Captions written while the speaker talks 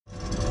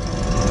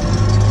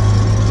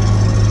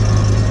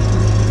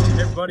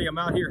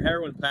out here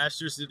harrowing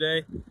pastures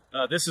today.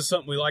 This is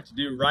something we like to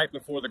do right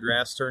before the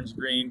grass turns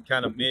green,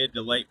 kind of mid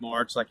to late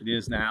March like it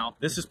is now.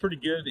 This is pretty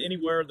good.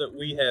 Anywhere that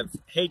we have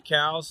hay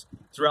cows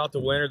throughout the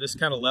winter, this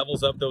kind of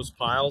levels up those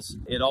piles.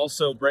 It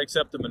also breaks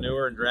up the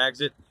manure and drags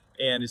it,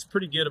 and it's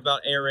pretty good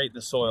about aerating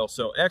the soil.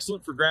 So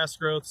excellent for grass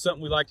growth,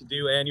 something we like to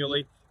do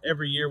annually,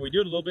 every year. We do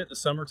it a little bit in the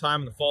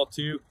summertime and the fall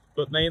too,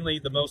 but mainly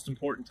the most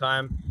important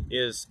time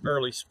is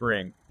early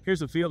spring.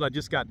 Here's a field I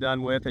just got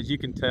done with. As you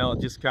can tell,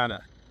 it just kind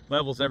of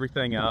levels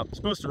everything up. It's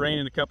supposed to rain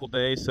in a couple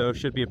days, so it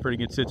should be a pretty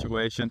good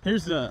situation.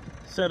 Here's the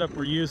setup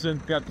we're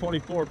using. Got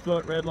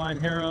 24-foot redline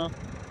harrow.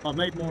 If I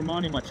made more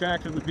money, my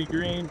tractor would be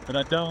green, but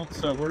I don't,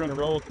 so we're gonna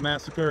roll with the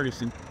Massey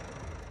Ferguson.